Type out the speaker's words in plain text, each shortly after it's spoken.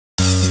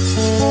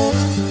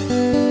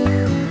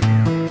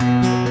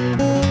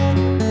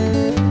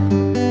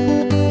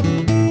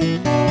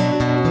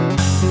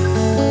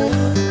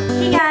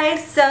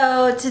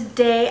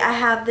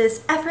have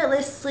this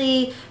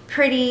effortlessly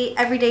pretty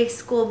everyday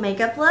school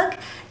makeup look.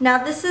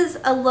 Now this is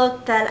a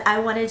look that I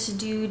wanted to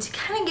do to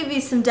kind of give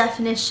you some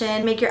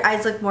definition, make your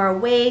eyes look more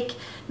awake,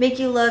 make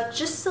you look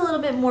just a little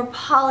bit more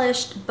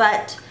polished,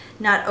 but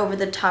not over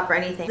the top or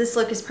anything. This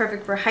look is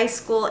perfect for high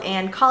school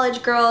and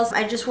college girls.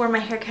 I just wore my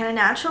hair kind of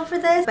natural for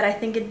this, but I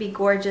think it'd be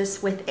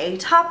gorgeous with a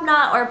top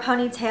knot or a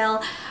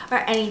ponytail or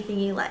anything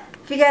you like.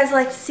 If you guys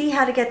like to see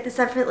how to get this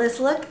effortless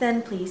look,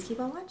 then please keep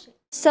on watching.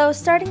 So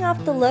starting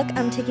off the look,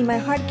 I'm taking my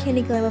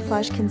Hardcandy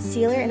Glamoflauge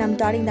concealer and I'm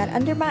dotting that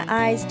under my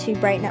eyes to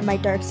brighten up my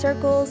dark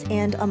circles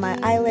and on my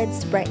eyelids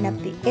to brighten up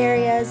the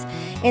areas.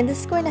 And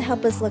this is going to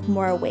help us look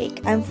more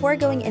awake. I'm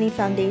foregoing any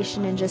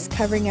foundation and just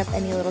covering up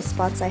any little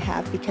spots I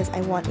have because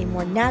I want a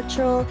more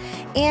natural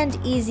and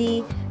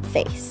easy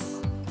face.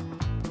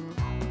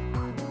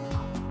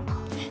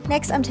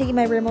 Next, I'm taking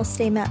my Rimmel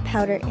Stay Matte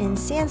Powder in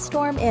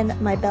Sandstorm and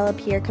my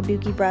Pierre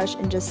Kabuki brush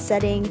and just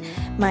setting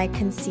my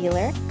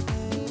concealer.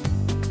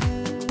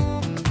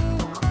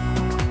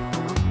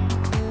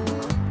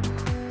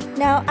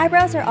 Now,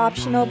 eyebrows are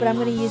optional, but I'm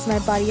going to use my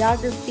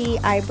Bodyography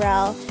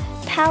eyebrow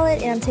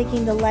palette, and I'm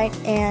taking the light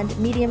and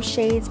medium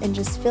shades and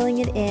just filling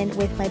it in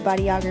with my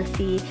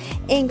Bodyography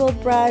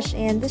angled brush,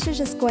 and this is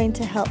just going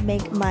to help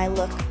make my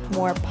look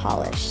more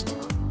polished.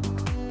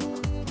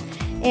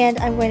 And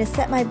I'm going to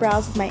set my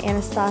brows with my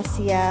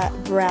Anastasia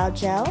brow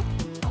gel.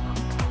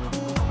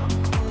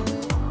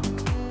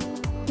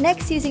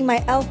 Next, using my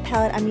e.l.f.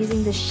 palette, I'm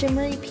using the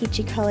shimmery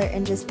peachy color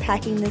and just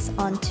packing this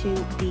onto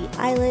the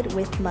eyelid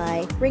with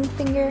my ring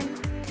finger.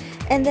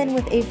 And then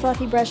with a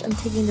fluffy brush, I'm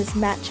taking this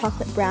matte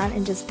chocolate brown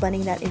and just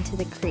blending that into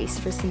the crease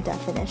for some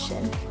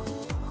definition.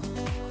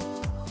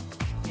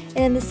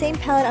 And in the same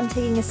palette, I'm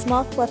taking a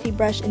small fluffy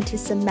brush into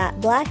some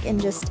matte black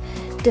and just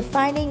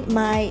defining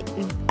my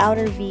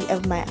outer V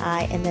of my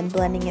eye and then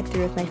blending it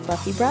through with my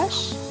fluffy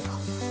brush.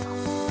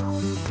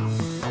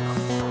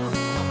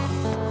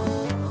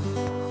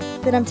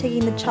 Then I'm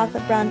taking the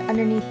chocolate brown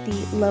underneath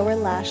the lower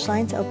lash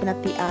line to open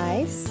up the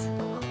eyes.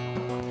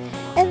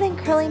 And then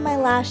curling my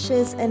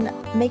lashes and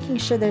making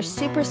sure they're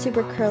super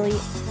curly.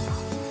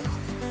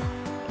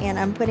 And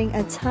I'm putting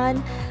a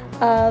ton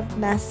of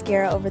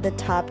mascara over the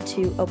top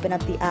to open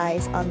up the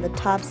eyes on the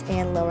tops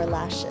and lower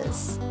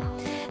lashes.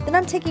 Then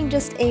I'm taking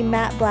just a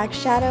matte black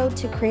shadow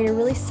to create a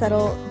really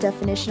subtle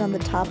definition on the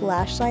top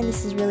lash line.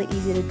 This is really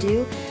easy to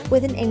do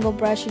with an angle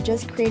brush. You're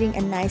just creating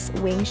a nice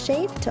wing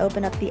shape to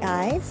open up the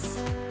eyes.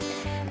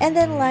 And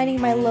then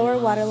lining my lower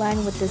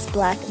waterline with this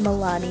black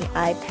Milani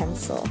eye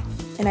pencil.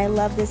 And I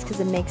love this because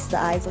it makes the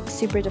eyes look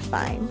super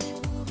defined.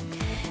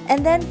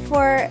 And then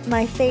for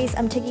my face,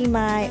 I'm taking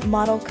my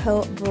Model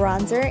Coat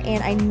bronzer,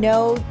 and I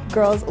know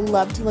girls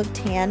love to look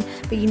tan,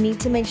 but you need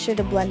to make sure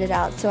to blend it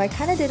out. So I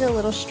kind of did a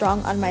little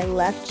strong on my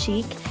left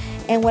cheek,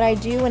 and what I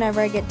do whenever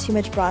I get too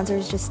much bronzer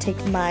is just take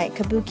my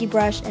Kabuki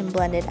brush and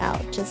blend it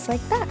out, just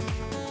like that.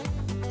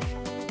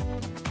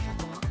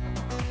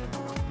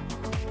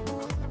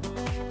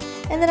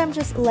 And then I'm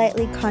just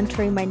lightly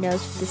contouring my nose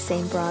with the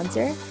same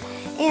bronzer.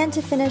 And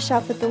to finish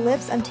off with the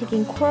lips, I'm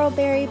taking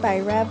Coralberry by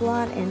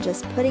Revlon and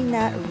just putting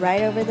that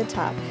right over the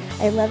top.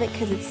 I love it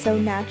because it's so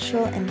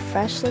natural and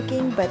fresh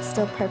looking, but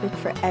still perfect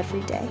for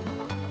every day.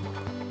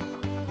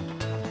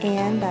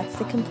 And that's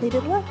the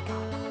completed look.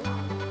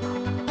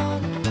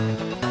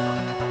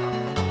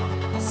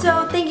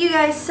 So thank you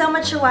guys so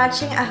much for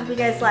watching. I hope you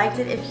guys liked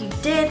it. If you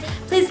did,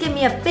 please give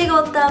me a big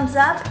old thumbs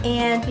up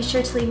and be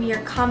sure to leave me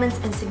your comments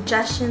and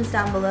suggestions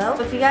down below.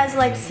 If you guys would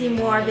like to see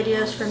more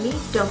videos from me,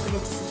 don't forget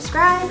to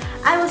subscribe.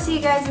 I will see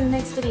you guys in the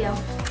next video.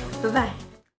 Bye-bye.